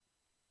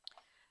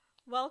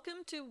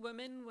Welcome to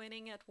Women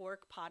Winning at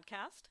Work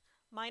podcast.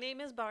 My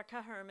name is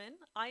Barka Herman.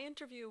 I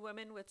interview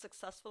women with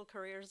successful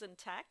careers in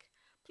tech.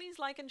 Please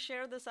like and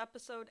share this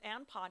episode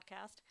and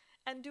podcast,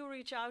 and do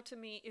reach out to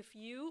me if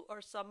you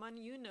or someone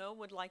you know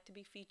would like to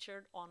be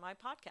featured on my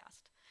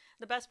podcast.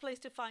 The best place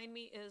to find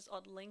me is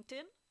on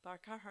LinkedIn,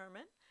 Barka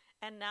Herman.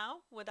 And now,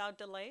 without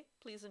delay,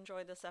 please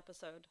enjoy this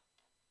episode.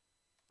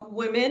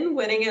 Women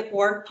Winning at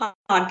Work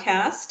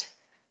podcast.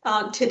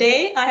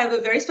 Today, I have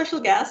a very special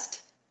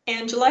guest,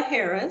 Angela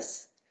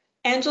Harris.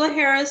 Angela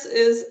Harris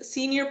is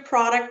Senior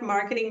Product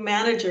Marketing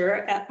Manager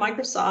at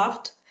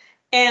Microsoft.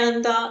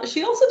 And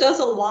she also does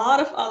a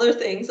lot of other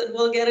things, and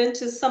we'll get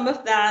into some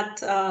of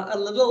that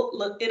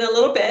in a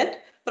little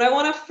bit. But I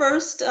want to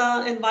first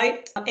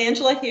invite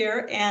Angela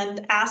here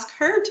and ask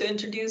her to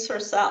introduce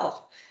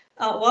herself.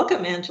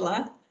 Welcome,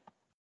 Angela.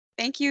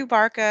 Thank you,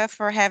 Barka,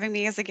 for having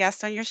me as a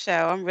guest on your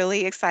show. I'm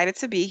really excited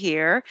to be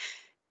here.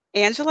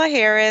 Angela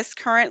Harris.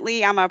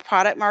 Currently, I'm a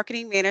product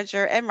marketing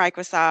manager at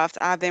Microsoft.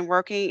 I've been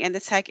working in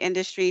the tech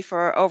industry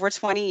for over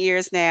 20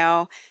 years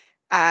now.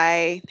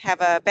 I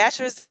have a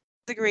bachelor's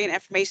degree in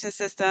information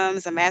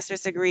systems, a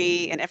master's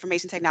degree in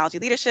information technology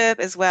leadership,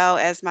 as well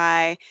as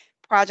my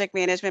project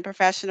management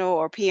professional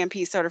or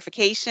PMP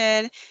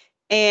certification.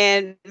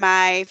 And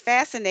my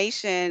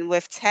fascination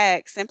with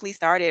tech simply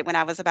started when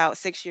I was about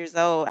 6 years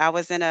old. I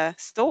was in a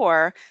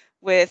store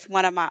with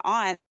one of my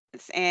aunts,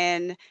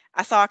 and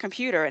I saw a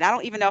computer, and I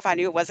don't even know if I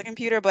knew it was a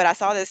computer, but I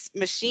saw this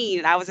machine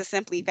and I was just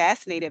simply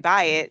fascinated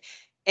by it.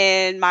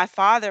 And my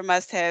father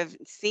must have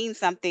seen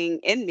something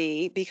in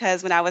me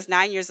because when I was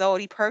 9 years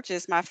old, he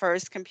purchased my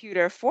first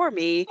computer for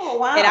me.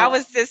 Oh, And I wow.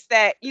 was just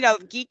that,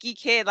 geeky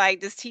kid,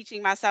 like just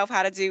teaching myself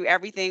how to do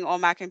everything on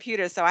my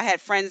computer. So I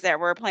had friends that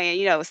were playing,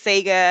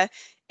 Sega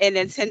and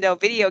Nintendo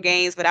video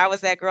games, but I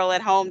was that girl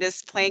at home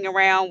just playing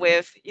around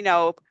with,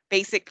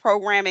 basic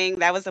programming.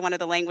 That was one of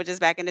the languages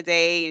back in the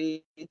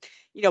day.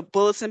 And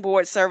bulletin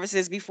board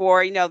services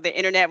before, the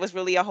internet was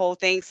really a whole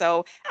thing.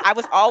 So I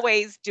was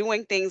always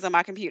doing things on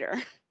my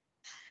computer.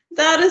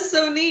 That is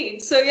so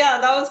neat. So yeah,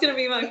 that was going to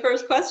be my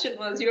first question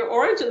was your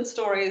origin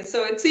story.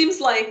 So it seems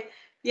like,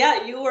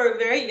 yeah, you were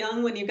very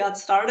young when you got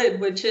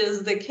started, which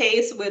is the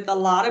case with a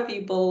lot of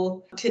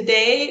people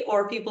today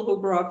or people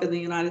who grew up in the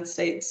United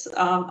States.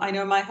 I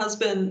know my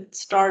husband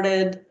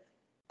started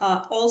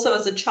also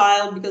as a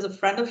child because a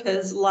friend of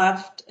his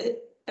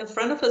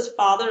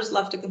father's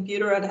left a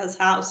computer at his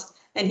house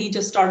and he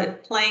just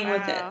started playing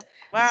with it. Wow.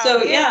 Wow.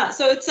 So Yeah. yeah,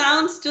 so it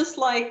sounds just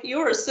like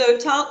yours. So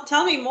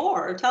tell me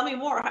more. Tell me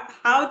more.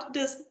 How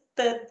does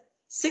that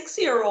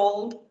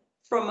 6-year-old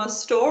from a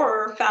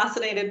store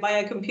fascinated by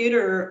a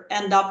computer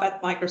end up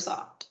at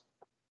Microsoft?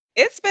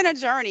 It's been a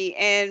journey.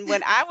 And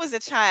when I was a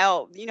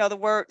child, the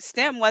word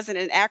STEM wasn't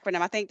an acronym.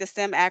 I think the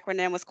STEM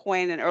acronym was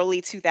coined in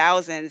early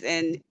 2000s.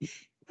 And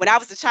when I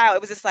was a child,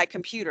 it was just like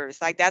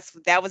computers. Like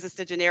that was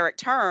just a generic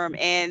term.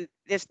 And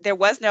there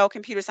was no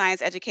computer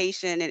science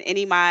education in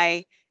any of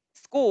my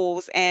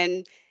schools.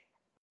 And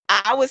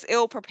I was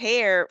ill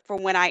prepared for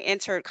when I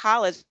entered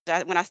college.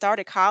 When I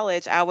started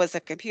college, I was a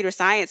computer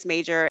science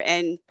major,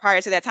 and prior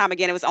to that time,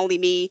 again, it was only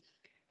me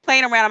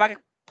playing around on my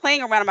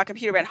playing around on my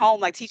computer at home,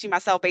 like teaching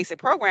myself basic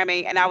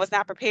programming, and I was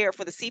not prepared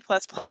for the C++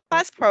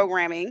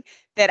 programming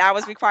that I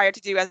was required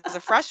to do as a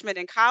freshman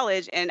in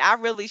college, and I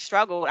really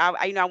struggled.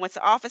 I went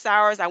to office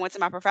hours, I went to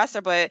my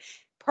professor, but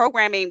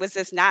programming was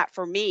just not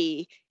for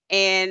me.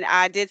 And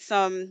I did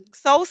some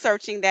soul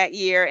searching that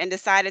year and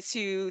decided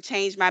to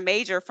change my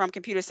major from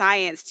computer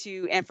science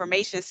to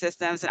information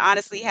systems, and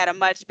honestly had a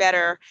much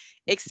better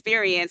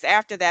experience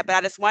after that. But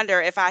I just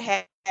wonder if I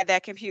had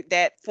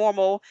that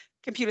formal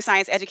computer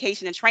science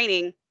education and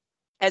training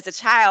as a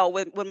child,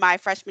 would my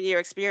freshman year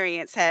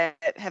experience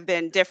have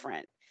been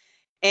different.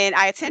 And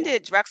I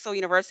attended Drexel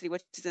University,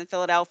 which is in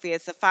Philadelphia.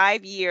 It's a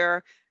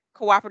 5-year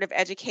cooperative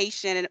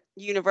education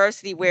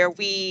university where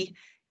we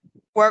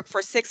work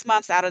for 6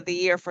 months out of the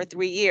year for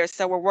 3 years.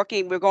 So we're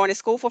going to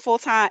school full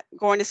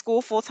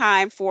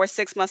time for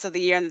 6 months of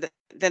the year. And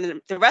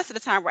then the rest of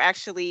the time, we're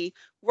actually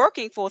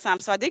working full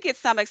time. So I did get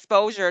some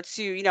exposure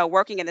to,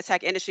 working in the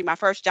tech industry. My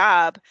first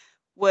job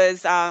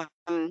was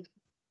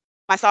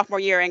my sophomore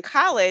year in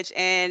college,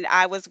 and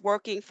I was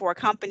working for a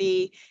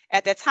company.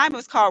 At that time, it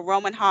was called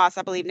Roman Haas.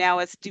 I believe now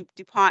it's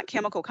DuPont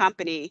Chemical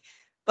Company.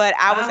 But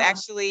I was Wow.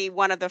 actually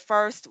one of the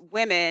first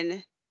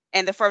women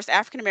and the first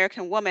African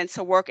American woman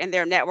to work in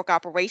their network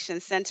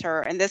operations center,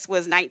 and this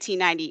was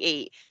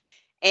 1998.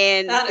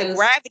 And That the is.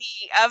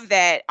 gravity of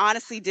that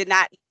honestly did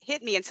not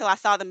hit me until I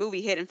saw the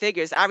movie Hidden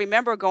Figures. I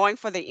remember going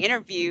for the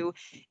interview,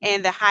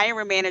 and the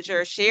hiring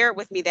manager shared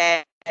with me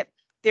that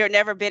there had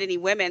never been any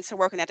women to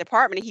work in that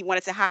department. And he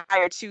wanted to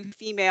hire two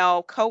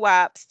female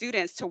co-op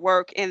students to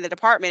work in the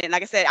department. And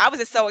like I said, I was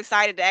just so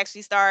excited to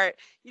actually start,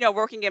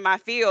 working in my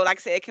field. Like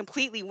I said, it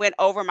completely went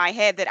over my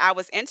head that I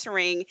was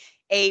entering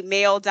a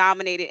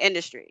male-dominated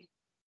industry.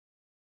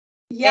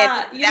 And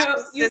Yeah, that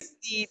was just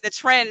the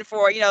trend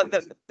for,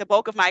 the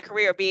bulk of my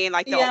career, being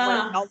like one of the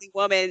yeah. only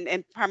woman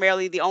and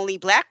primarily the only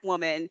Black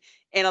woman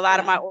in a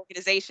lot of Yeah. my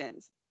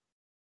organizations.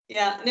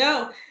 Yeah,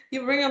 no,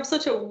 you bring up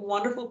such a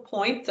wonderful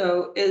point,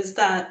 though, is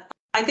that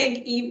I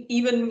think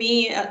even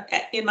me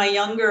in my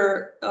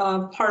younger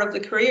part of the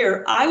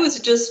career, I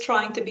was just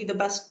trying to be the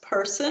best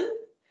person.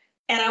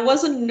 And I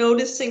wasn't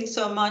noticing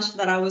so much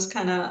that I was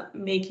kind of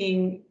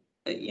making,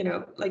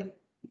 like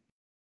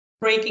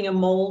breaking a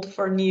mold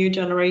for a new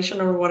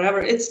generation or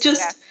whatever. It's Yeah.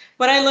 just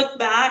when I look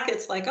back,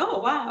 it's like, oh,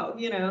 wow,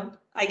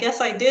 I guess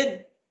I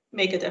did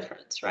make a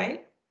difference,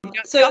 right? You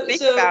don't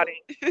think about So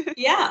it.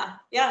 yeah,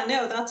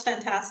 no, that's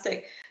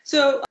fantastic.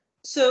 So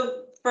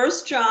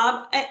first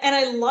job, and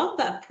I love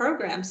that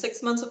program,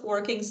 6 months of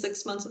working,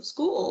 6 months of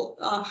school.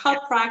 Yeah.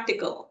 How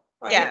practical,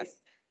 right? Yes.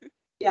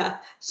 Yeah.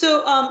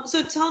 So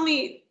tell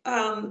me,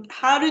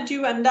 how did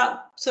you end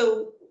up?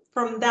 So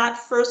from that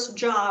first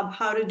job,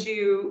 how did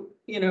you,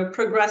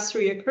 progress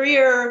through your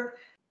career?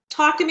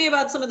 Talk to me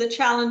about some of the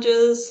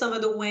challenges, some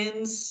of the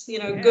wins,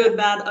 Yeah. good,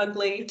 bad,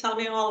 ugly. Tell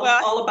me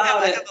Well, all I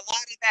about have it. a lot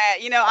of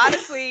that.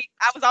 Honestly,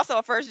 I was also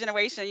a first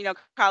generation,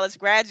 college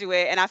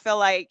graduate, and I feel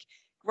like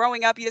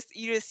growing up,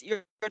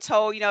 you're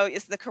told,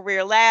 it's the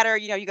career ladder.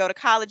 You go to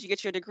college, you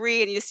get your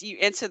degree, and you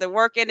enter the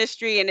work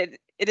industry, and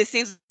it just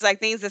seems like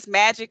things just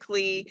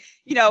magically,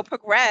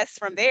 progress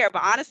from there.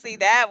 But honestly,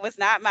 that was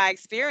not my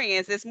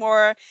experience. It's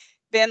more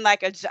been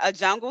like a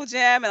jungle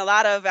gym and a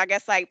lot of, I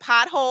guess, like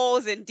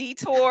potholes and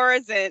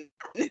detours, and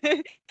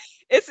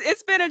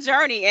it's been a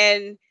journey.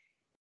 And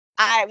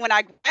when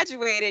I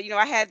graduated,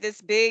 I had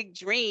this big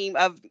dream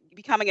of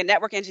becoming a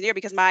network engineer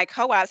because my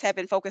co-ops had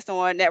been focused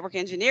on network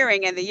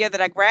engineering. And the year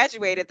that I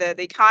graduated,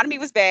 the economy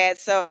was bad.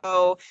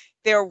 So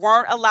there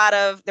wasn't a lot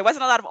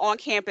of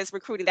on-campus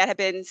recruiting that had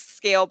been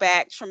scaled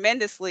back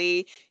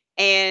tremendously.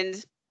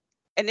 And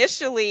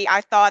initially I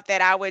thought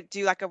that I would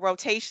do like a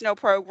rotational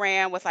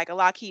program with like a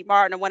Lockheed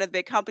Martin or one of the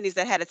big companies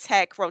that had a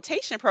tech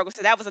rotation program.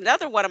 So that was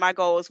another one of my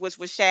goals, which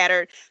was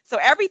shattered. So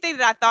everything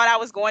that I thought I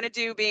was going to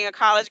do being a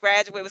college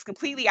graduate was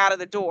completely out of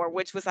the door,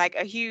 which was like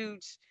a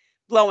huge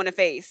blow in the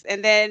face.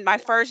 And then my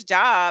first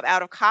job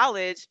out of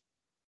college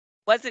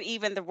wasn't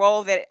even the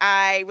role that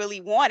I really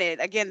wanted.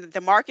 Again,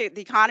 the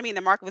economy and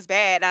the market was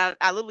bad.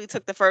 I literally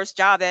took the first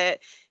job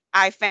that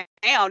I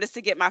found just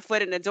to get my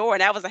foot in the door, and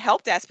that was a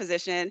help desk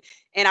position.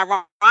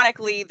 And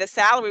ironically, the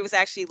salary was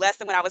actually less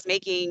than what I was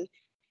making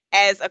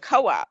as a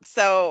co-op.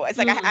 So it's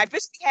like I Mm,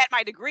 officially had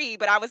my degree,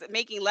 but I was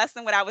making less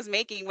than what I was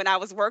making when I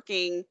was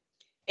working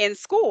in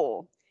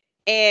school.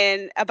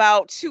 And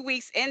about 2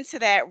 weeks into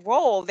that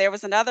role, there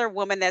was another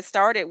woman that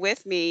started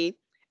with me.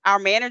 Our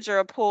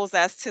manager pulls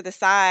us to the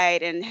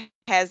side and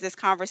has this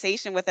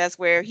conversation with us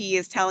where he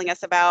is telling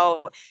us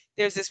about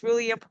there's this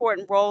really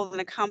important role in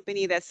a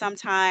company that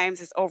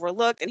sometimes is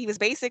overlooked. And he was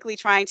basically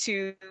trying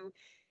to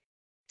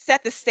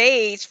set the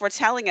stage for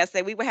telling us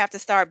that we would have to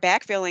start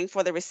backfilling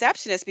for the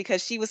receptionist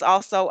because she was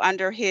also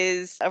under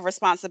his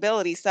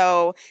responsibility.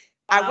 So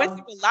I went wow.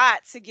 through a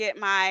lot to get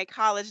my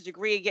college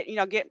degree, get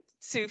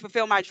to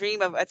fulfill my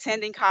dream of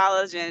attending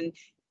college and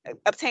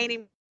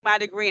obtaining my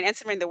degree and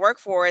entering the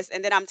workforce.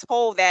 And then I'm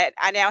told that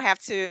I now have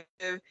to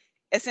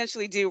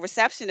essentially do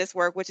receptionist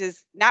work, which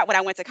is not what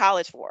I went to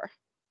college for.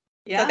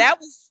 So Yeah. that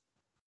was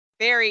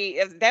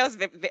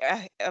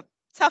a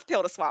tough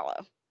pill to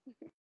swallow.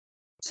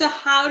 So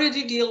how did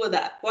you deal with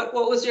that? What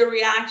was your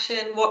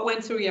reaction? What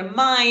went through your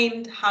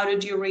mind? How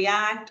did you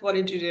react? What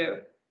did you do?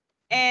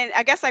 And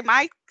I guess like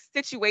my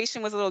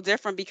situation was a little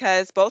different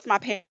because both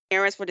my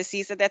parents were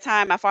deceased at that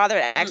time. My father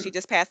had actually Mm,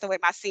 just passed away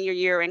my senior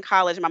year in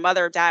college. My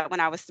mother died when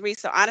I was 3.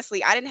 So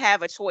honestly, I didn't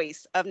have a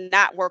choice of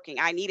not working.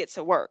 I needed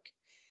to work.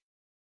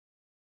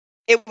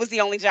 It was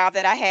the only job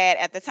that I had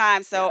at the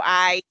time. yeah, So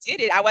I did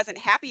it. I wasn't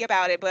happy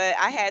about it, but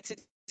I had to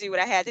do what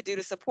I had to do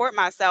to support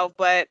myself.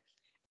 But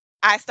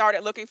I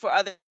started looking for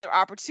other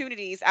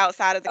opportunities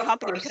outside of the of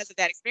company because course. of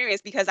that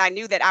experience, because I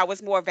knew that I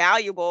was more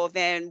valuable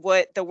than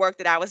what the work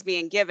that I was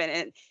being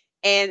given.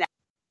 And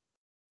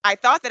I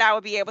thought that I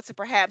would be able to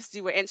perhaps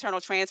do an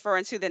internal transfer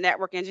into the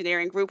network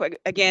engineering group.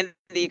 Again,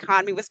 the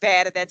economy was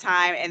bad at that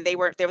time, and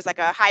there was like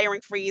a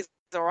hiring freeze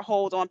or a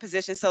hold on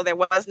position, so there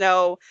was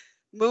no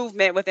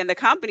movement within the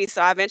company.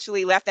 So I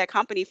eventually left that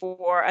company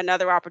for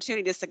another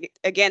opportunity to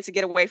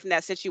get away from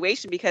that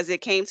situation, because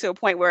it came to a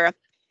point where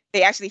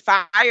they actually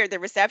fired the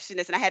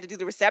receptionist, and I had to do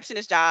the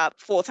receptionist job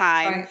full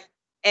time. Right.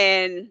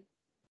 And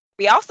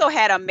we also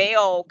had a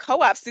male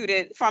co-op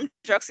student from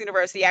Drexel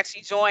University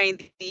actually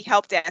joined the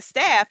help desk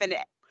staff, and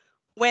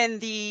when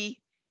the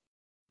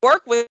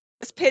work was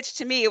pitched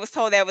to me, it was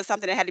told that it was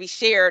something that had to be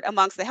shared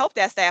amongst the help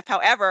desk staff.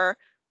 However,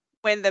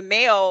 when the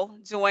male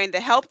joined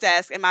the help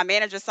desk and my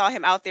manager saw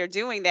him out there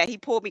doing that, he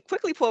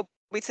quickly pulled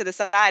me to the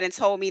side and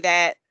told me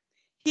that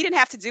he didn't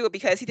have to do it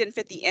because he didn't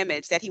fit the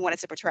image that he wanted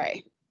to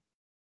portray.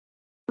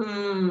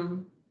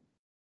 Hmm.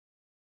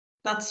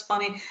 That's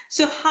funny.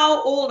 So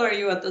how old are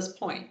you at this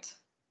point?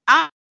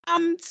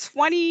 I'm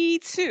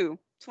 22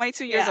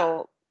 years Yeah.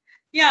 old.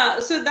 Yeah.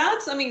 So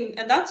I mean,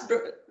 and that's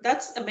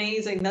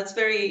amazing. That's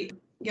very,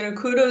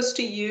 kudos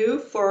to you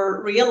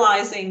for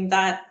realizing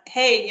that,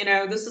 hey,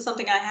 this is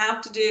something I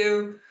have to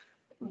do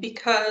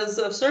because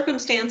of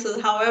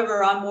circumstances.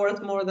 However, I'm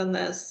worth more than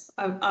this.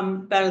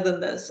 I'm better than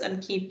this,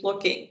 and keep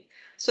looking.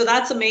 So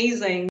that's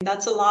amazing.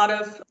 That's a lot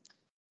of,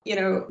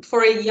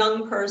 for a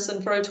young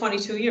person, for a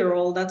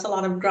 22-year-old, that's a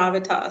lot of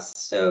gravitas.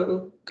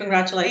 So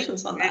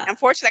congratulations on that.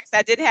 Unfortunately,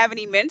 I didn't have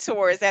any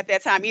mentors at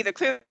that time either.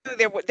 Clearly,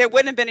 there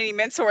wouldn't have been any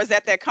mentors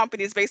at that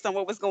company based on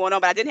what was going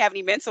on, but I didn't have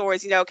any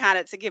mentors, kind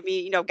of to give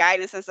me,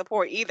 guidance and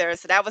support either.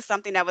 So that was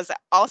something that was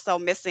also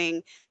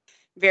missing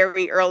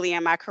very early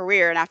in my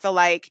career. And I feel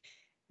like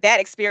that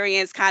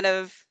experience kind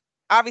of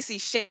obviously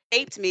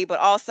shaped me, but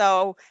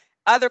also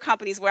other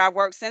companies where I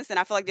worked since then,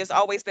 I feel like there's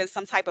always been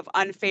some type of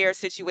unfair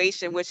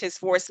situation, which has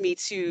forced me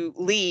to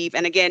leave.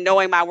 And again,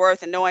 knowing my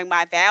worth and knowing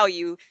my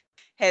value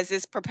has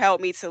just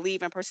propelled me to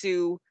leave and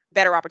pursue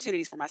better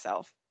opportunities for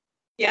myself.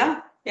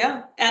 Yeah.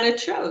 And it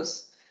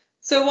shows.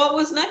 So what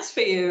was next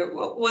for you?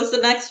 Was the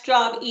next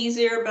job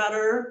easier,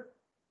 better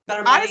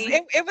money?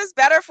 Honestly, it was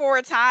better for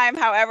a time.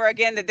 However,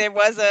 again, that there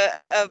was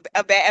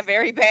a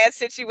very bad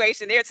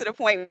situation there to the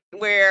point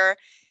where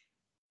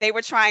they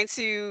were trying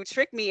to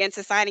trick me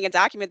into signing a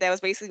document that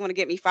was basically going to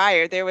get me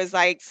fired. There was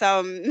like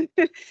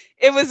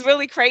it was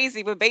really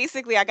crazy. But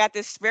basically, I got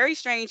this very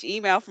strange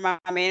email from my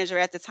manager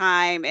at the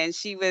time, and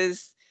she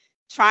was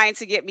trying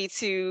to get me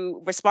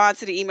to respond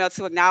to the email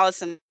to acknowledge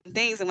some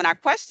things. And when I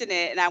questioned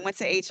it and I went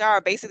to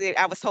HR, basically,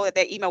 I was told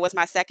that email was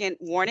my second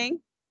warning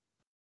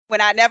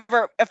when I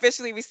never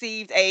officially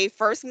received a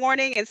first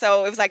warning. And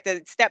so it was like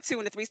the step 2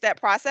 in the 3-step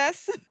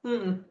process.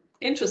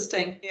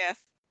 Interesting. Yes.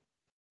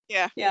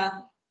 Yeah.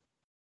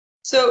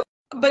 So,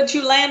 but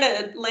you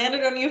landed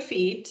on your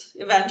feet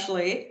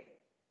eventually.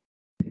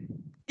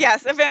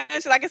 Yes,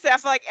 eventually. Like I said, I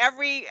feel like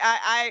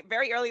I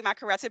very early in my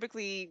career, I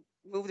typically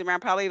moved around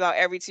probably about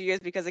every 2 years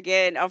because,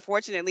 again,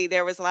 unfortunately,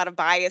 there was a lot of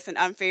bias and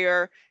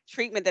unfair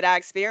treatment that I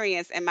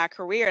experienced in my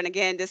career. And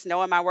again, just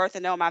knowing my worth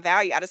and knowing my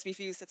value, I just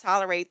refused to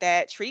tolerate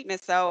that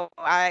treatment. So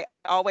I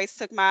always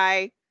took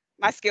my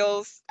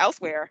skills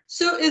elsewhere.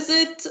 So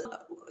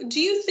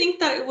do you think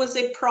that it was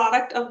a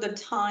product of the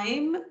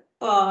time,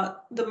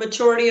 the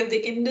maturity of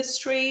the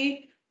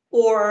industry,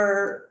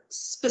 or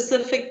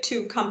specific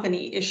to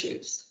company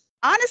issues?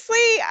 Honestly,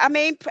 I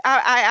mean,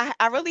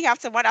 I really have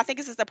to wonder. I think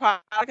this is the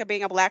product of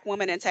being a Black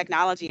woman in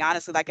technology.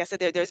 Honestly, like I said,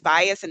 there's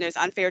bias and there's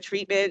unfair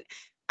treatment.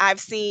 I've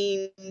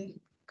seen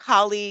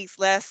colleagues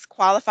less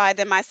qualified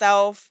than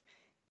myself.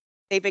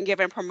 They've been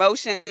given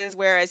promotions,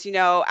 whereas,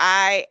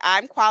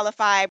 I'm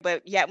qualified,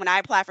 but yet when I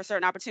apply for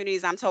certain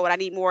opportunities, I'm told I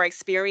need more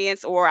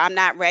experience or I'm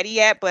not ready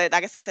yet. But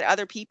like I said,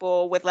 other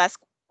people with less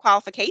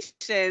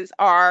qualifications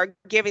are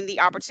given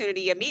the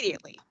opportunity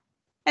immediately.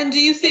 And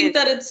do you think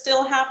that it's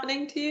still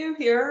happening to you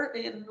here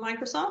in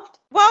Microsoft?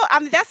 Well, I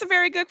mean, that's a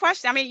very good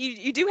question. I mean,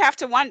 you do have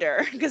to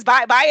wonder because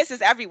bias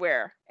is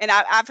everywhere. And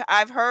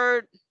I've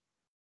heard,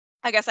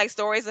 I guess, like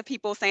stories of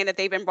people saying that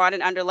they've been brought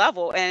in under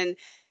level. And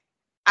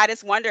I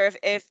just wonder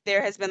if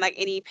there has been like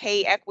any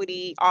pay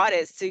equity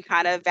audits to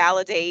kind of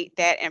validate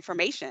that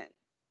information.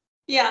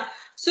 Yeah,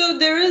 so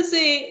there is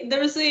a, and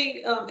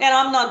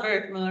I'm not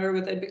very familiar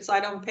with it because I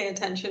don't pay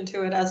attention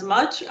to it as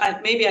much.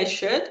 Maybe I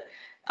should,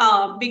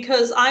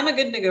 because I'm a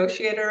good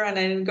negotiator and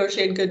I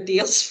negotiate good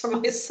deals for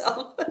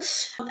myself.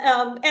 And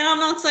I'm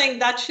not saying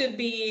that should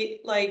be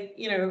like,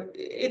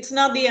 it's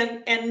not the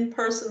end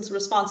person's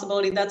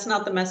responsibility. That's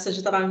not the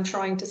message that I'm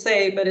trying to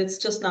say, but it's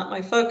just not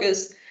my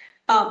focus.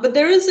 But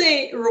there is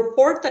a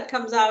report that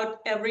comes out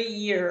every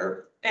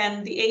year,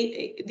 and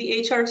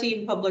the HR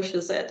team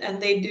publishes it,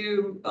 and they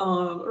do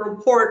a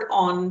report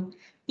on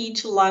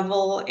each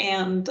level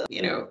and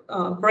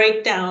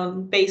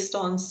breakdown based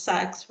on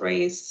sex,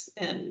 race,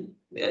 and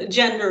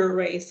gender,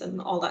 race,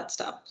 and all that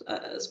stuff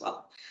as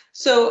well.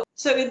 So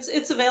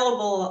it's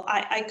available.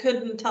 I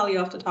couldn't tell you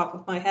off the top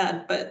of my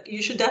head, but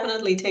you should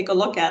definitely take a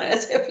look at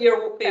it if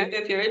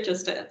you're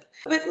interested.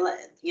 But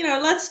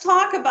let's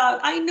talk about.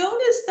 I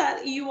noticed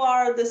that you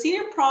are the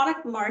senior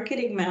product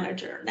marketing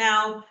manager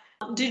now.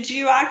 Did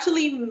you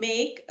actually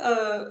make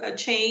a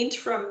change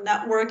from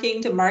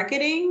networking to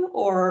marketing,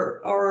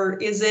 or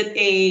is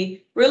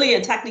it really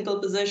a technical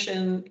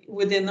position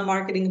within the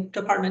marketing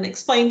department?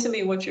 Explain to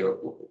me what you're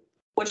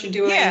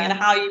doing and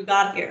how you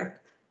got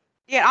here.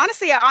 Yeah,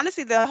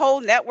 honestly, the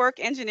whole network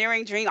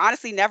engineering dream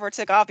honestly never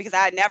took off because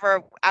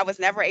I was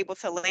never able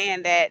to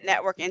land that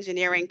network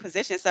engineering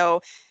position.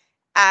 So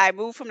I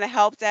moved from the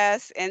help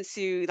desk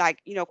into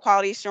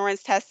quality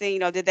assurance testing,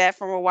 did that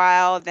for a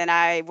while. Then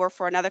I worked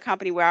for another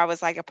company where I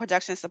was like a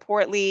production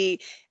support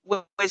lead,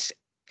 which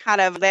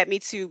kind of led me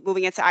to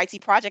moving into IT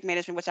project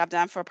management, which I've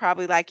done for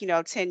probably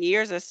 10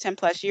 years or 10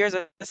 plus years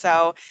or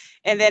so.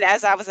 And then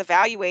as I was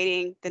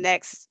evaluating the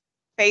next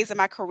phase of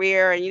my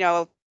career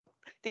and,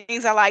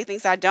 things I like,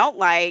 things I don't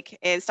like,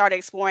 and started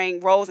exploring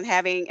roles and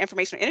having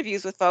informational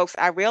interviews with folks,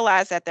 I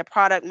realized that the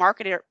product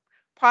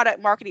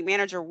marketing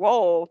manager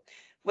role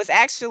was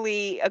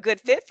actually a good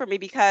fit for me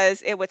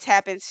because it would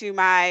tap into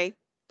my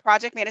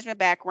project management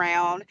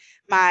background,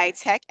 my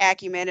tech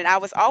acumen, and I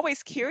was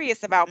always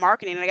curious about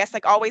marketing. And I guess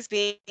always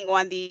being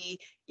on the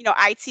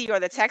IT or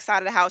the tech side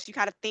of the house, you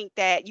kind of think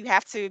that you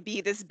have to be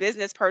this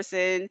business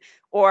person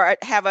or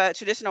have a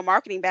traditional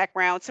marketing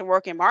background to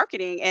work in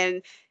marketing.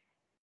 And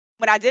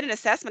when I did an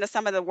assessment of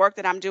some of the work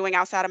that I'm doing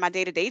outside of my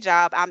day-to-day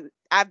job,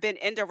 I've been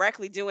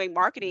indirectly doing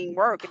marketing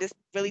work and just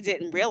really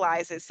didn't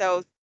realize it.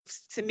 So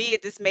to me,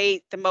 it just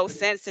made the most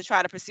sense to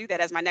try to pursue that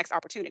as my next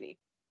opportunity.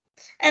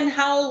 And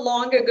how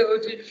long ago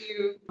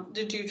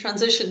did you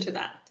transition to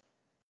that?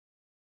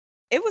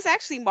 It was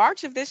actually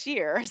March of this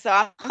year, so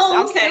I'm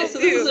Okay, still so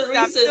this is new. a So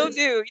I'm still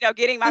recent new,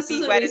 getting my this is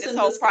feet a wet in this recent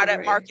whole product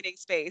discovery. marketing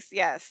space.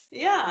 Yes.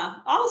 Yeah,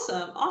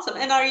 awesome.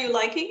 And are you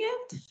liking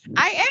it?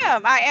 I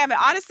am. And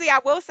honestly, I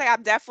will say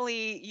I'm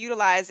definitely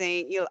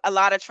utilizing, a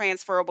lot of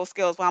transferable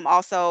skills while I'm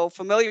also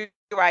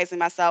familiarizing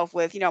myself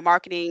with,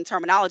 marketing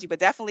terminology, but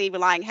definitely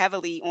relying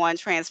heavily on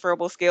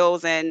transferable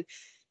skills and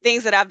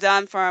things that I've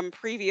done from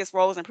previous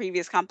roles and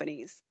previous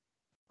companies.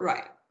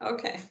 Right.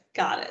 Okay.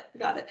 Got it.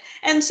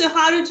 And so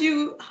how did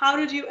you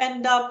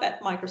end up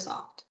at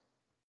Microsoft?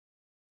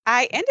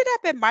 I ended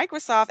up at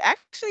Microsoft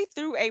actually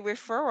through a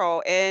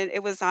referral, and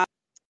it was from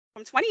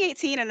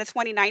 2018 into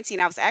 2019.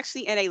 I was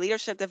actually in a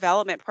leadership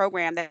development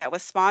program that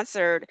was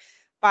sponsored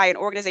by an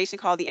organization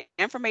called the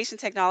Information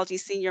Technology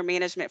Senior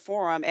Management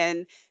Forum,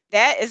 and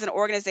that is an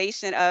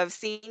organization of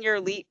senior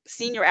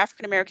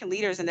African American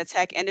leaders in the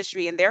tech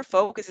industry, and their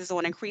focus is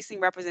on increasing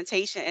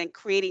representation and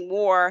creating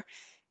more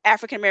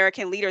African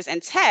American leaders in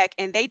tech.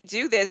 And they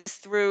do this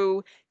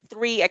through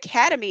 3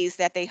 academies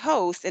that they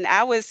host. And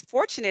I was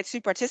fortunate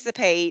to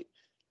participate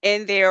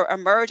in their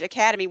Emerge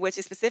Academy, which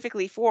is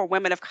specifically for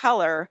women of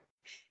color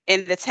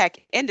in the tech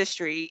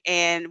industry.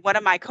 And one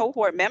of my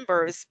cohort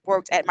members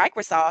worked at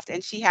Microsoft,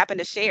 and she happened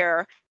to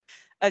share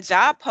a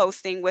job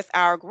posting with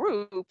our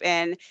group.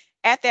 And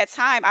at that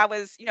time, I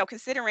was,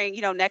 considering,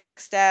 next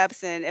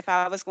steps and if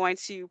I was going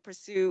to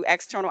pursue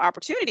external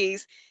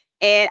opportunities.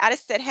 And I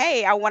just said,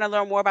 hey, I want to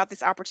learn more about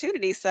this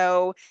opportunity.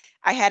 So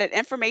I had an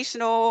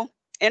informational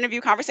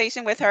interview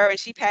conversation with her, and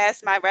she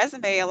passed my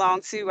resume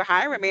along to a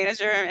hiring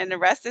manager, and the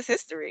rest is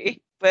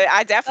history. But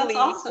I That's definitely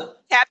awesome.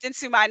 tapped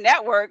into my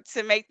network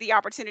to make the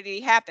opportunity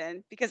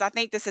happen, because I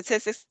think the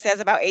statistics says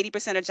about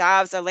 80% of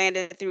jobs are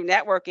landed through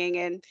networking,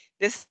 and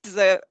this is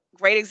a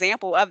great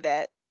example of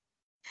that.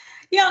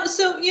 Yeah,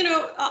 so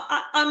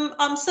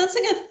I'm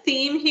sensing a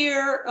theme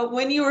here.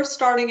 When you were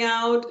starting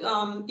out,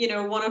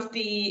 one of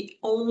the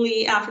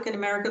only African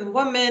American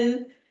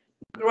women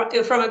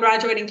from a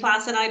graduating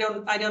class, and I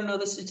don't know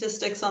the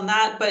statistics on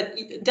that, but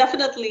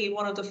definitely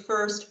one of the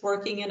first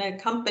working in a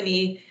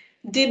company,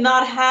 did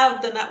not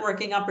have the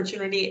networking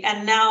opportunity,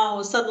 and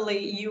now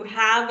suddenly you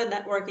have a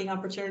networking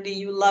opportunity,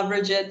 you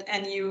leverage it,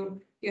 and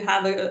you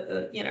have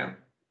a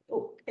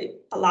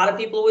lot of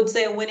people would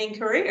say a winning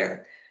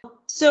career.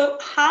 So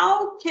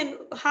how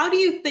do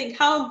you think,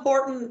 how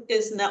important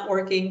is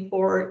networking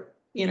for,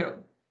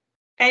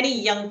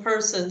 any young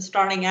person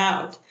starting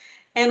out?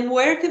 And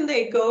where can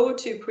they go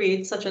to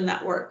create such a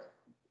network?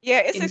 Yeah,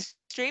 it's In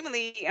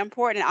extremely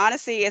important.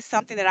 Honestly, it's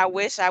something that I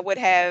wish I would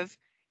have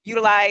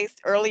utilized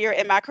earlier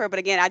in my career. But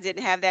again, I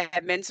didn't have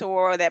that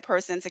mentor or that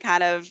person to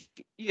kind of,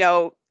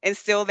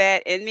 instill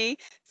that in me.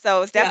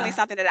 So it's definitely Yeah,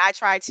 something that I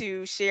try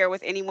to share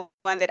with anyone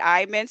that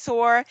I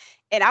mentor.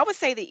 And I would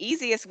say the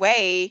easiest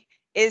way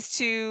is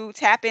to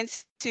tap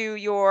into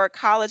your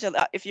college.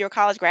 If you're a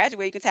college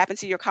graduate, you can tap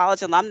into your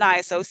college alumni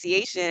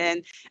association.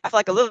 And I feel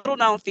like a little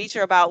known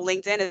feature about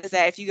LinkedIn is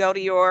that if you go to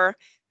your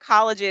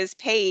college's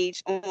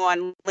page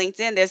on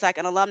LinkedIn, there's like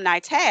an alumni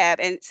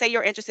tab. And say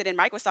you're interested in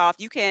Microsoft,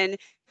 you can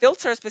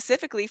filter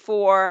specifically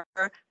for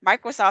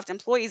Microsoft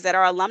employees that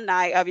are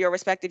alumni of your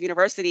respective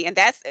university. And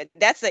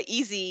that's an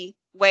easy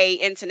way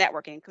into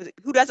networking, because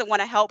who doesn't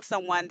want to help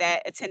someone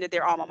that attended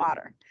their alma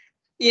mater?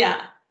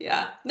 yeah.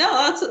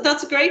 No,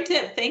 that's a great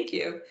tip. Thank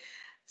you.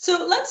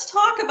 So let's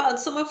talk about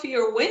some of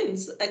your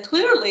wins.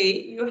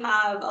 Clearly, you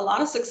have a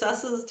lot of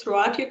successes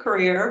throughout your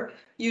career.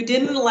 You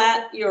didn't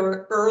let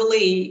your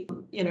early,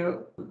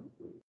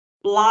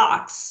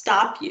 blocks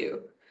stop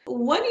you.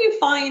 What do you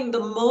find the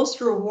most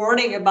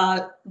rewarding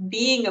about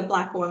being a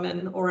Black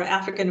woman or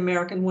African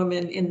American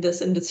woman in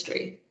this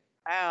industry?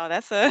 Wow,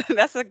 that's a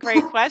that's a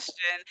great question.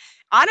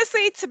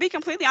 Honestly, to be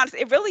completely honest,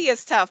 it really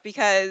is tough,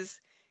 because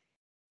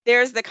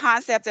there's the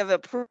concept of a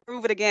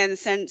prove it again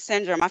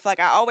syndrome. I feel like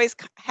I always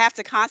have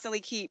to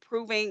constantly keep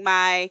proving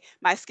my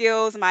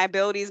skills, my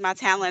abilities, my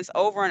talents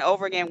over and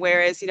over again.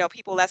 Whereas,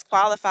 people less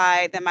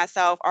qualified than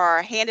myself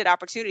are handed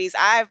opportunities.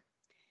 I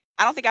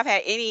don't think I've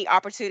had any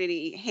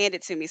opportunity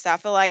handed to me. So I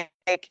feel like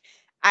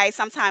I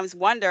sometimes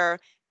wonder,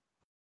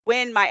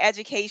 when my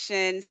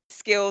education,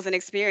 skills, and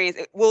experience,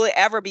 will it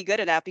ever be good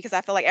enough? Because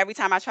I feel like every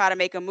time I try to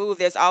make a move,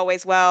 there's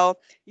always, well,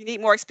 you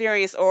need more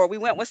experience, or we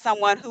went with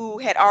someone who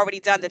had already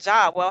done the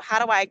job. Well,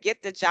 how do I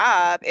get the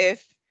job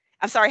if,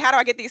 I'm sorry, how do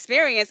I get the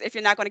experience if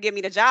you're not going to give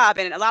me the job?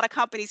 And a lot of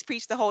companies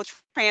preach the whole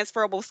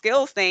transferable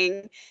skills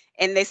thing.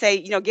 And they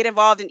say, get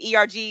involved in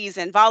ERGs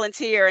and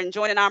volunteer and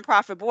join a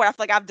nonprofit board. I feel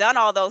like I've done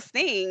all those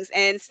things,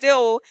 and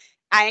still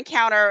I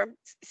encounter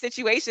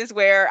situations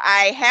where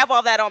I have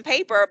all that on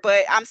paper,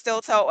 but I'm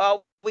still told,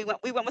 oh, we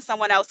went with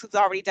someone else who's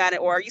already done it,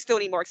 or you still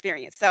need more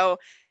experience. So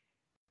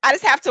I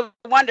just have to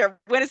wonder,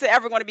 when is it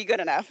ever going to be good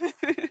enough?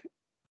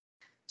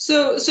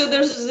 So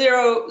there's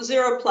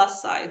zero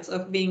plus sides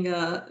of being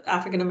a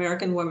African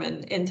American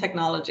woman in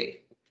technology.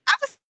 I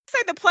would say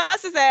the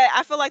plus is that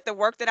I feel like the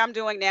work that I'm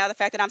doing now, the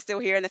fact that I'm still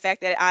here and the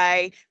fact that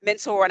I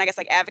mentor and I guess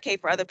like advocate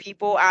for other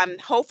people, I'm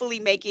hopefully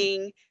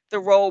making the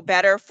role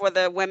better for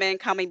the women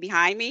coming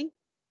behind me.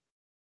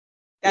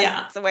 That's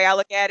Yeah, the way I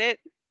look at it.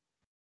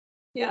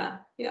 yeah,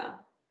 yeah.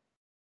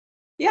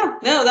 Yeah,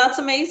 no, that's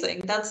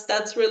amazing.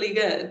 That's really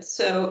good.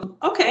 So,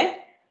 okay.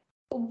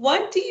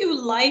 What do you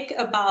like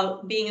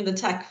about being in the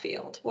tech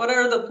field? What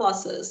are the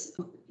pluses?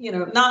 You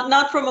know,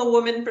 not from a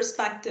woman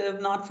perspective,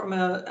 not from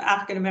a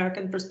African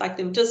American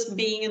perspective, just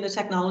being in the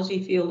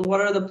technology field. What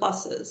are the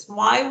pluses?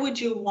 Why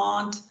would you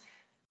want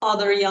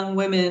other young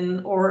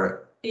women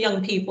or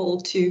young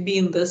people to be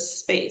in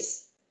this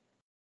space?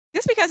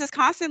 Just because it's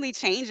constantly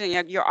changing,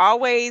 you're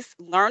always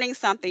learning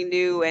something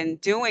new and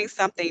doing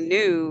something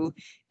new.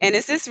 And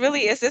it's just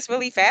really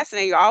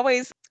fascinating. You're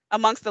always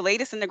amongst the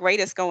latest and the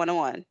greatest going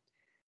on.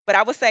 But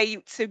I would say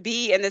to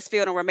be in this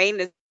field and remain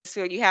in this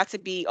field, you have to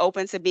be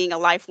open to being a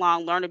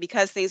lifelong learner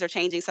because things are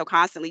changing so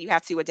constantly. You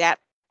have to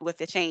adapt with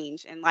the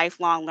change, and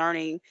lifelong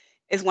learning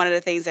is one of the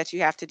things that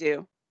you have to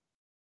do.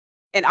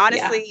 And Yeah,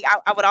 honestly,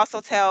 I would also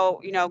tell,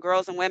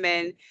 girls and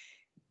women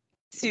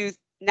to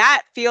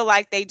not feel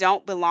like they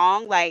don't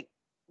belong. Like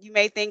you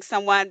may think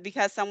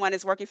because someone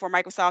is working for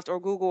Microsoft or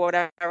Google or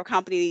whatever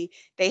company,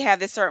 they have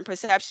this certain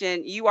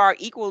perception. You are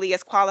equally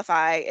as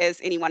qualified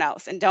as anyone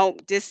else, and don't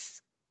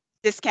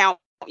discount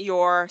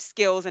your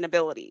skills and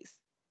abilities.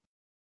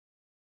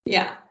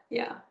 yeah,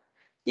 yeah,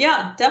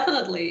 yeah,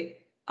 definitely.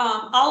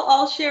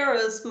 I'll share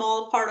a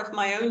small part of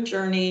my own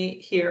journey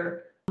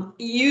here.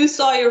 You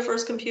saw your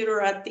first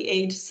computer at the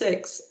age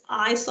 6.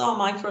 I saw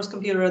my first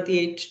computer at the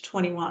age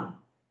 21.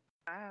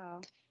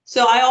 Wow.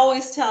 So I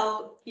always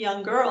tell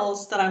young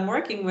girls that I'm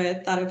working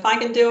with that if I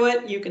can do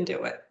it, you can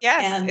do it.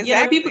 Yes, And, people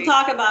exactly.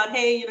 talk about,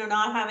 hey,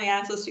 not having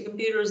access to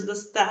computers,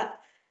 this, that.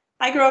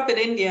 I grew up in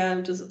India,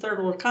 which is a third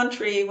world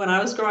country when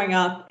I was growing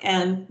up.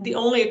 And the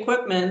only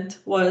equipment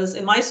was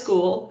in my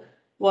school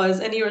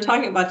and you were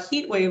talking about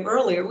heat wave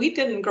earlier. We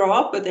didn't grow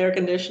up with air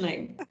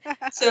conditioning.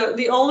 So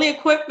the only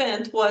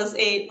equipment was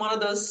one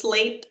of those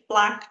slate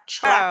black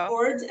Wow.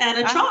 chalkboards and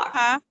a chalk.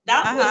 Uh-huh.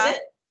 That was Uh-huh.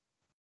 it.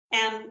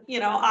 And,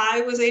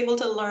 I was able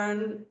to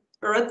learn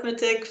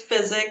arithmetic,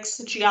 physics,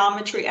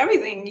 geometry,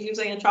 everything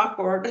using a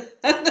chalkboard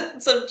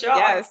and some chalk.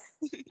 Yes.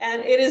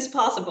 And it is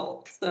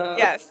possible. So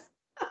Yes.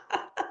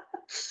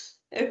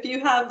 if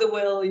you have the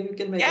will, you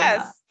can make it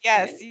happen. Yes.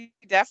 Yes. Right? You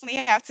definitely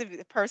have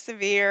to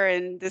persevere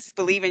and just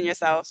believe in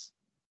yourself.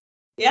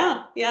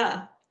 Yeah,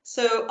 yeah.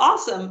 So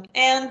awesome.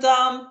 And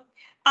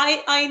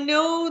I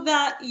know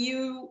that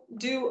you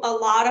do a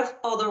lot of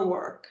other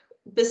work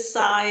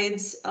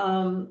besides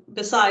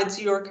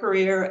your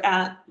career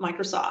at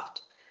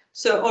Microsoft.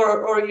 So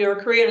or your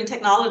career in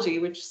technology,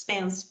 which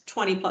spans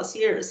 20 plus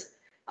years.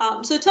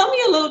 So tell me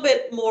a little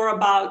bit more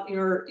about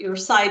your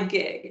side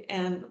gig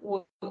and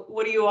what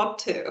are you up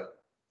to?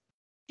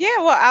 Yeah,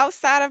 well,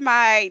 outside of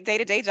my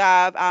day-to-day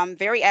job, I'm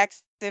very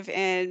active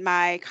in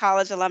my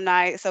college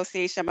alumni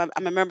association.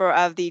 I'm a member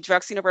of the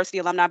Drexel University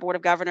Alumni Board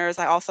of Governors.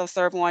 I also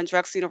serve on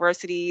Drexel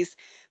University's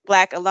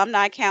Black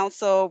Alumni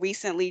Council.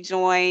 Recently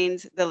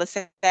joined the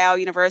LaSalle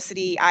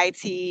University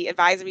IT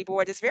Advisory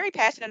Board. Just very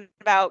passionate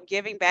about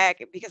giving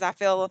back because I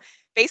feel,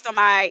 based on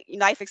my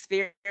life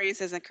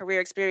experiences and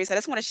career experience, I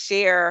just want to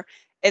share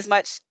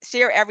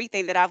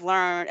everything that I've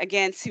learned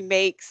again to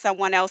make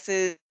someone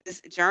else's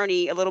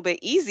journey a little bit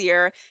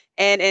easier.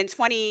 And in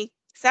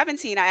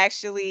 2017, I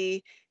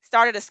actually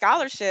started a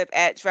scholarship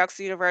at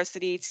Drexel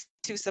University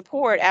to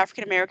support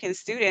African American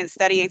students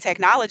studying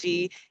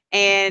technology.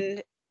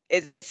 And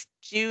it's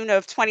June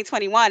of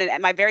 2021,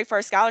 and my very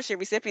first scholarship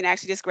recipient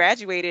actually just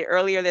graduated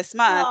earlier this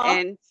month. Oh,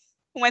 And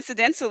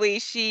coincidentally,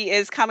 she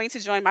is coming to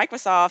join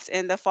Microsoft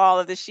in the fall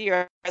of this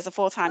year as a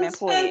full-time that's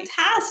employee.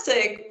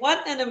 fantastic.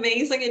 What an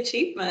amazing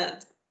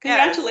achievement. Yes,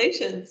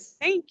 Congratulations.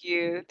 thank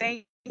you,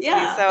 thank you.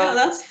 Yeah, no, So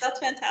that's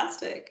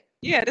fantastic.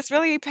 yeah, just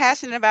really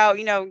passionate about,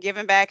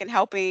 giving back and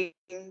helping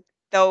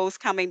those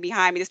coming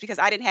behind me just because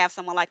I didn't have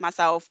someone like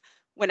myself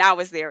when I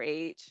was their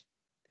age.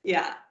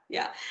 Yeah,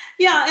 yeah.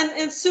 Yeah, and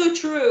it's so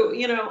true.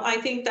 I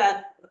think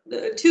that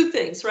two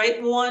things, right?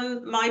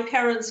 One, my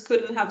parents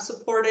couldn't have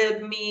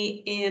supported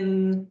me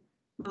in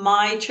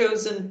my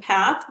chosen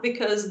path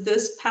because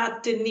this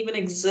path didn't even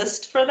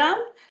exist for them.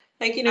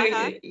 Like,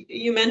 Uh-huh.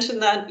 you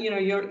mentioned that,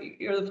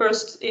 you're the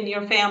first in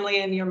your family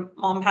and your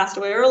mom passed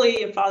away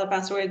early, your father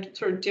passed away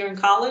sort of during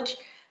college.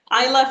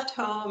 I left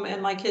home and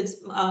my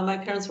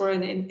parents were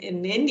in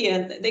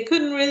India. They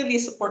couldn't really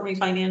support me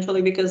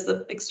financially because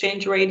the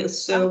exchange rate is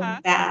so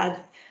Uh-huh.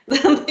 bad.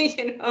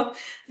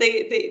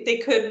 They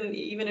couldn't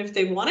even if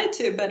they wanted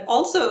to, but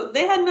also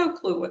they had no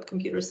clue what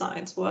computer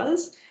science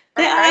was.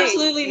 They had Right.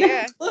 absolutely no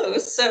Yeah. clue.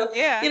 So,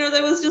 Yeah.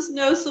 there was just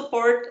no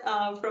support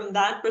from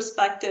that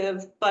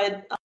perspective.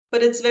 But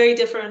but it's very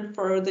different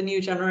for the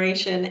new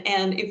generation.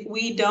 And if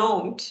we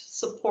don't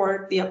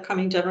support the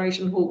upcoming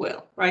generation, who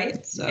will,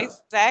 right? So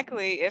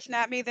Exactly. If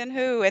not me, then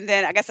who? And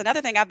then I guess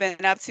another thing I've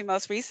been up to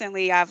most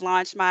recently, I've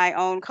launched my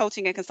own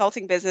coaching and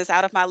consulting business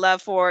out of my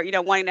love for,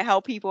 wanting to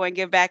help people and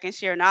give back and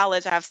share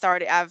knowledge.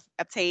 I've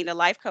obtained a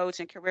life coach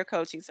and career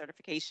coaching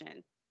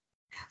certification.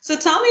 So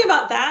tell me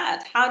about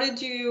that. How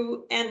did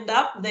you end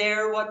up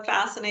there? What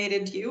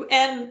fascinated you?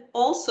 And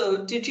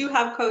also, did you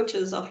have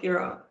coaches of your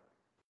own?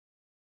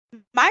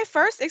 My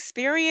first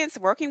experience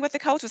working with a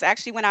coach was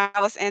actually when I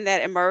was in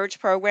that Emerge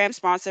program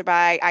sponsored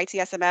by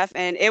ITSMF,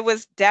 and it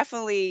was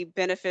definitely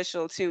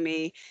beneficial to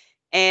me.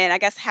 And I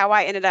guess how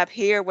I ended up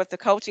here with the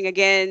coaching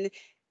again,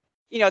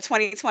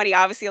 2020,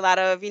 obviously a lot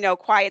of,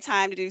 quiet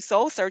time to do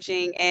soul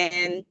searching.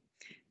 And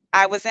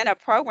I was in a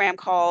program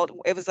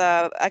it was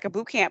like a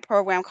boot camp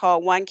program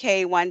called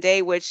 1K One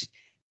Day, which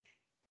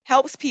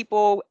helps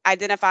people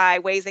identify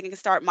ways they can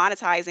start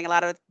monetizing a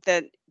lot of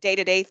the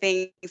day-to-day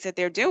things that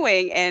they're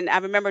doing. And I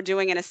remember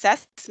doing an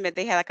assessment.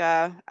 They had like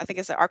I think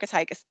it's an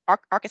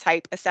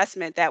archetype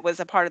assessment that was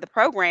a part of the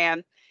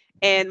program.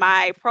 And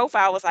my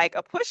profile was like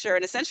a pusher.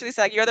 And essentially it's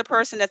like, you're the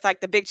person that's like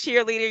the big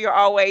cheerleader. You're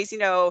always,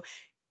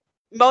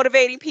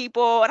 motivating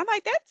people. And I'm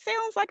like, that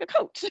sounds like a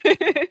coach. So,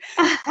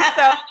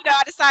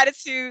 I decided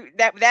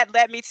that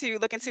led me to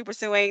look into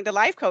pursuing the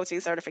life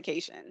coaching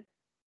certification.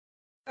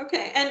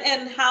 Okay.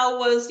 And how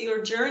was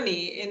your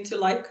journey into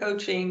life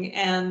coaching,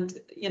 and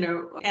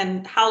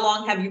how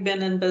long have you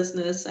been in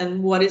business,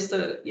 and what is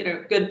the,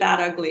 good, bad,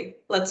 ugly?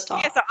 Let's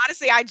talk. Yeah, so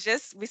honestly, I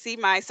just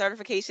received my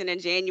certification in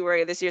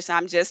January of this year, so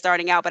I'm just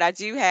starting out, but I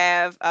do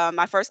have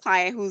my first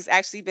client who's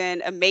actually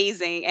been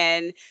amazing,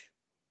 and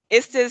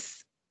it's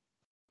just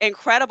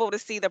incredible to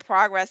see the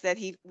progress that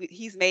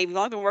he's made. We've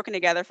only been working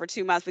together for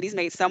 2 months, but he's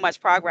made so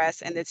much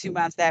progress in the 2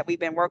 months that we've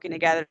been working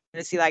together,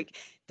 to see like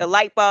the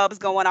light bulbs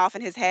going off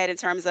in his head in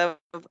terms of,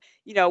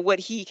 what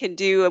he can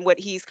do and what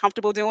he's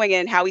comfortable doing,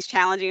 and how he's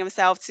challenging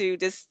himself to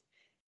just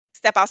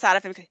step outside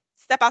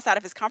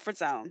of his comfort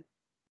zone.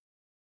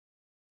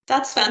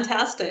 That's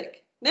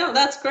fantastic. No,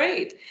 that's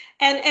great.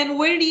 And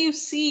where do you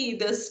see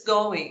this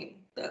going?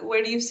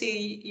 Where do you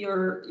see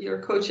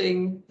your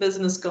coaching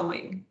business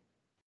going?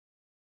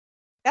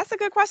 That's a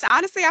good question.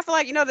 Honestly, I feel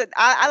like, that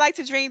I like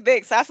to dream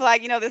big. So I feel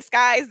like, the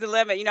sky is the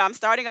limit. I'm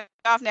starting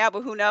off now,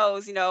 but who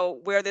knows,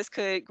 where this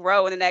could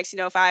grow in the next,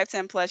 5,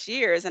 10 plus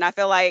years. And I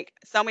feel like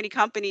so many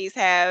companies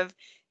have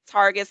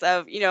targets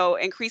of,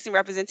 increasing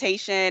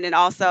representation and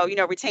also,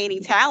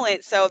 retaining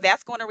talent. So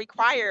that's going to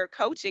require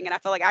coaching. And I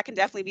feel like I can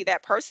definitely be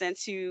that person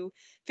to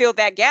fill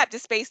that gap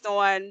just based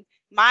on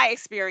my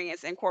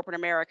experience in corporate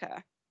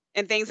America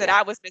and things that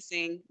I was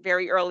missing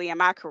very early in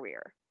my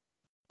career.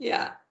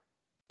 Yeah.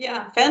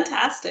 Yeah,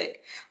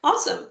 fantastic.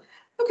 Awesome.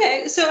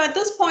 Okay, so at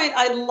this point,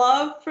 I'd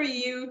love for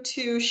you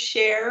to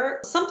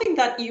share something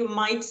that you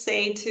might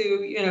say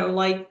to,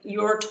 like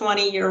your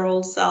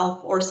 20-year-old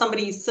self, or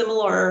somebody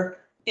similar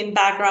in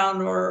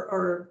background,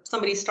 or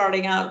somebody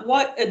starting out.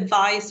 What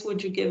advice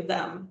would you give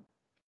them?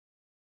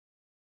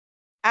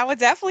 I would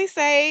definitely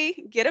say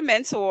get a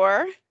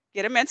mentor.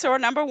 Get a mentor,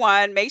 number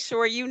one. Make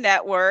sure you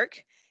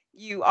network.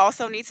 You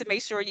also need to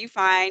make sure you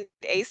find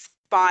a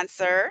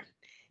sponsor.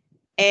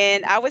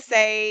 And I would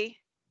say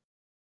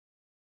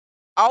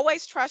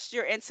always trust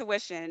your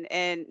intuition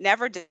and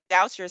never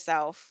doubt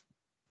yourself.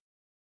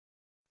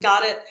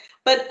 Got it.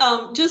 But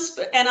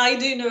and I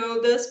do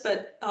know this,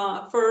 but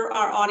for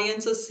our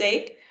audience's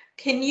sake,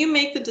 can you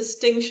make the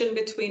distinction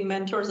between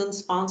mentors and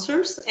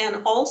sponsors?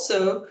 And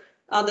also,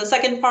 the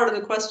second part of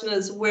the question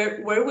is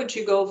where would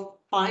you go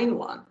find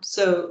one?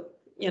 So,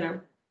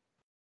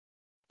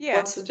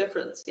 what's the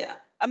difference? Yeah.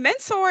 A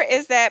mentor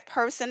is that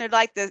person, or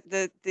like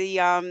the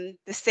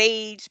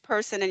sage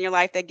person in your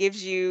life that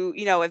gives you,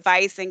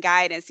 advice and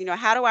guidance.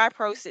 How do I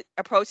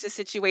approach this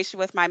situation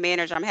with my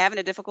manager? I'm having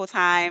a difficult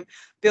time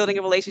building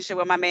a relationship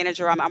with my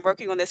manager. I'm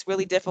working on this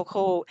really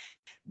difficult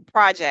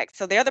project.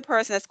 So they're the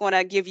person that's going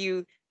to give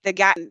you the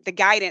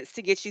guidance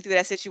to get you through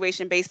that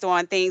situation based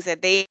on things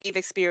that they've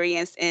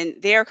experienced in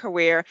their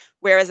career.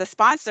 Whereas a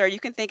sponsor,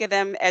 you can think of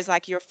them as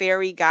like your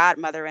fairy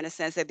godmother, in a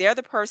sense that they're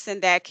the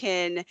person that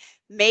can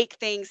make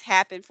things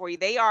happen for you.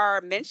 They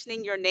are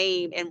mentioning your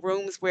name in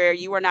rooms where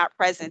you are not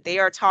present. They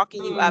are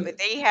talking you up, and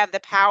they have the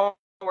power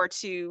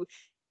to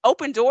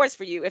open doors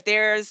for you. If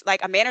there's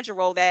like a manager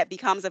role that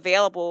becomes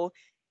available,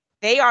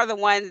 they are the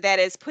ones that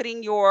is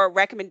putting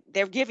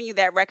they're giving you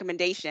that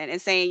recommendation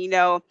and saying,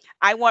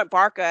 I want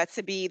Barka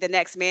to be the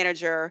next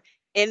manager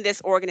in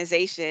this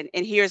organization.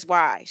 And here's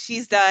why.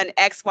 She's done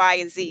X, Y,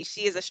 and Z.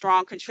 She is a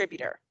strong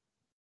contributor.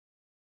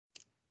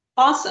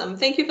 Awesome.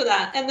 Thank you for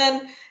that. And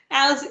then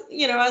as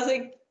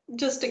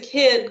just a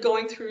kid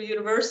going through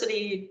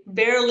university,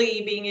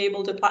 barely being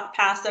able to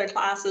pass their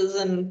classes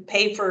and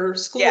pay for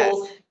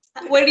school,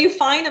 where do you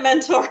find a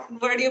mentor?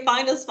 Where do you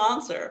find a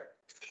sponsor?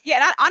 Yeah,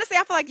 and honestly,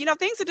 I feel like,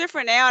 things are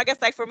different now. I guess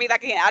like for me,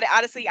 like again,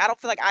 honestly, I don't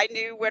feel like I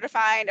knew where to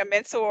find a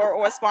mentor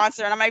or a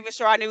sponsor. And I'm not even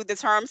sure I knew the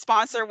term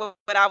sponsor when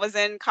I was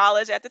in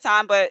college at the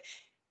time. But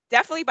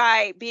definitely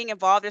by being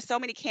involved. There's so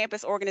many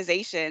campus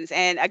organizations.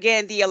 And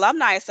again, the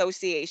Alumni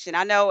Association.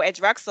 I know at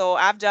Drexel,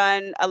 I've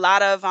done a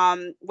lot of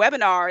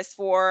webinars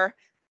for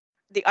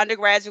the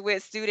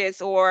undergraduate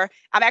students, or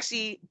I'm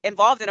actually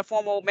involved in a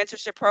formal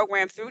mentorship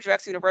program through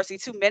Drexel University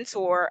to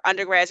mentor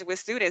undergraduate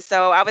students.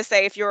 So I would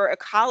say if you're a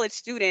college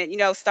student,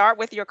 start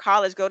with your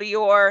college, go to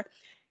your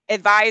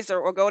advisor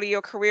or go to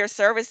your career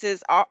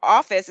services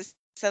office and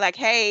say like,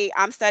 hey,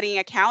 I'm studying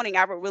accounting.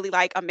 I would really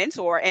like a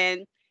mentor.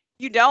 And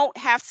you don't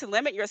have to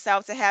limit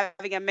yourself to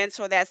having a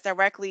mentor that's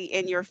directly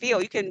in your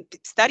field. You can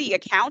study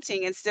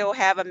accounting and still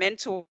have a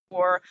mentor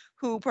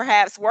who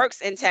perhaps works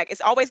in tech.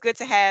 It's always good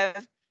to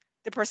have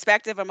the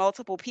perspective of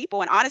multiple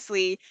people. And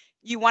honestly,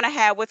 you want to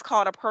have what's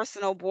called a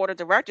personal board of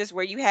directors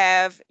where you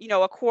have,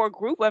 a core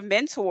group of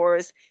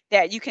mentors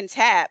that you can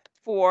tap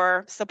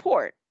for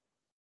support.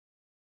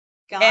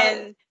 Got And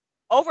it.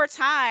 over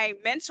time,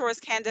 mentors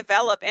can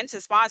develop into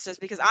sponsors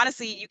because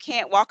honestly, you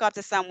can't walk up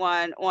to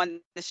someone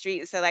on the street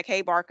and say like,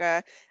 "Hey,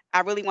 Barka, I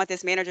really want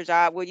this manager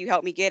job. Will you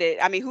help me get it?"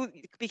 I mean,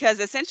 because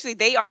essentially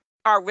they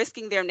are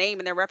risking their name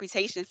and their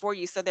reputation for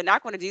you. So they're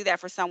not going to do that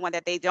for someone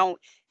that they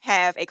don't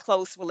have a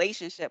close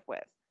relationship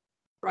with.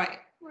 Right.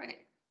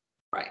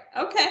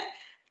 Okay.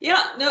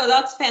 Yeah, no,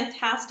 that's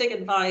fantastic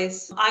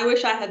advice. I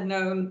wish I had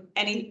known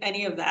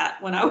any of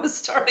that when I was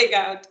starting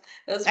out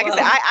as Like I well.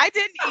 said, I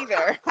didn't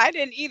either. I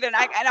didn't either.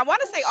 And I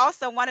want to say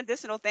also one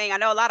additional thing. I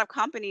know a lot of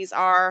companies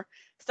are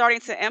starting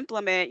to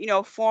implement,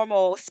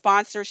 formal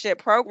sponsorship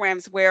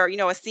programs where,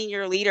 a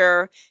senior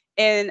leader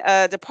in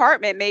a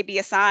department may be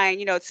assigned,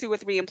 2 or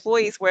 3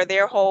 employees where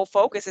their whole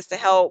focus is to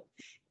help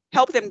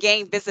them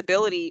gain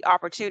visibility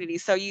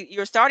opportunities. So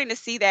you're starting to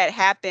see that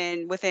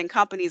happen within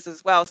companies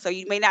as well. So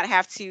you may not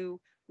have to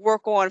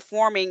work on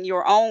forming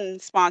your own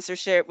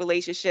sponsorship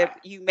relationship.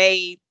 You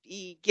may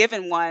be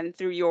given one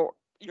through your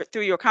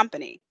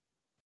company.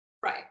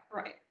 Right.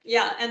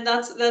 Yeah, and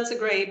that's a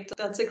great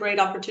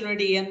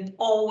opportunity, and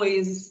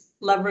always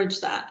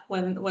leverage that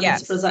when it's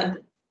Yes.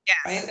 presented.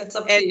 Right? Yes. It's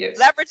up And to you.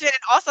 leverage it and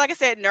also, like I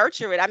said,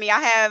 nurture it. I mean,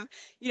 I have,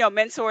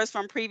 mentors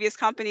from previous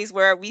companies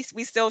where we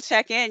still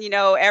check in,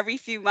 every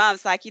few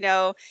months, like,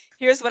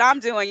 here's what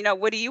I'm doing,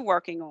 what are you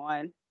working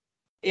on?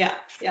 Yeah.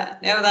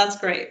 No, that's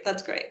great.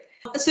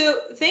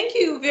 So thank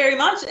you very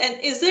much.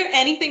 And is there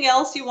anything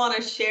else you want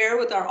to share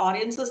with our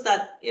audiences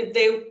that if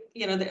they,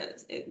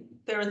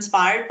 they're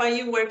inspired by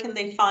you, where can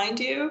they find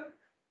you?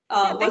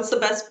 What's the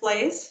best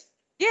place?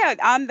 Yeah,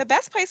 the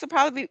best place would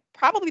probably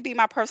be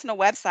my personal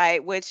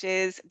website, which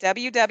is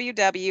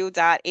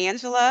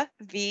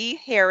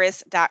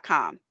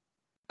www.angelavharris.com.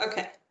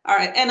 Okay. All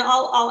right. And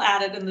I'll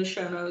add it in the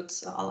show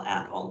notes. I'll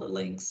add all the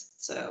links.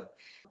 So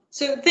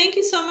thank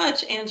you so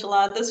much,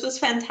 Angela. This was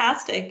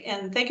fantastic.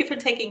 And thank you for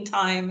taking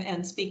time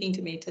and speaking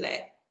to me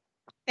today.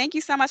 Thank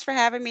you so much for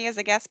having me as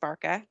a guest,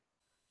 Barka.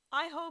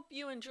 I hope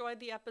you enjoyed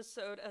the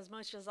episode as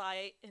much as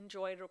I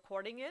enjoyed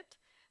recording it.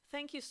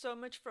 Thank you so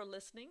much for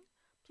listening.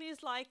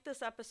 Please like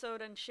this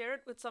episode and share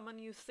it with someone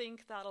you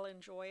think that'll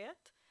enjoy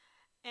it.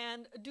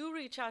 And do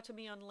reach out to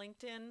me on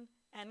LinkedIn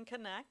and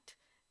connect.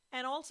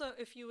 And also,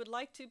 if you would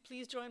like to,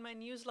 please join my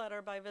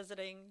newsletter by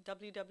visiting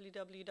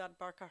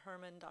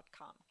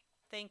www.barkaherman.com.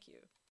 Thank you.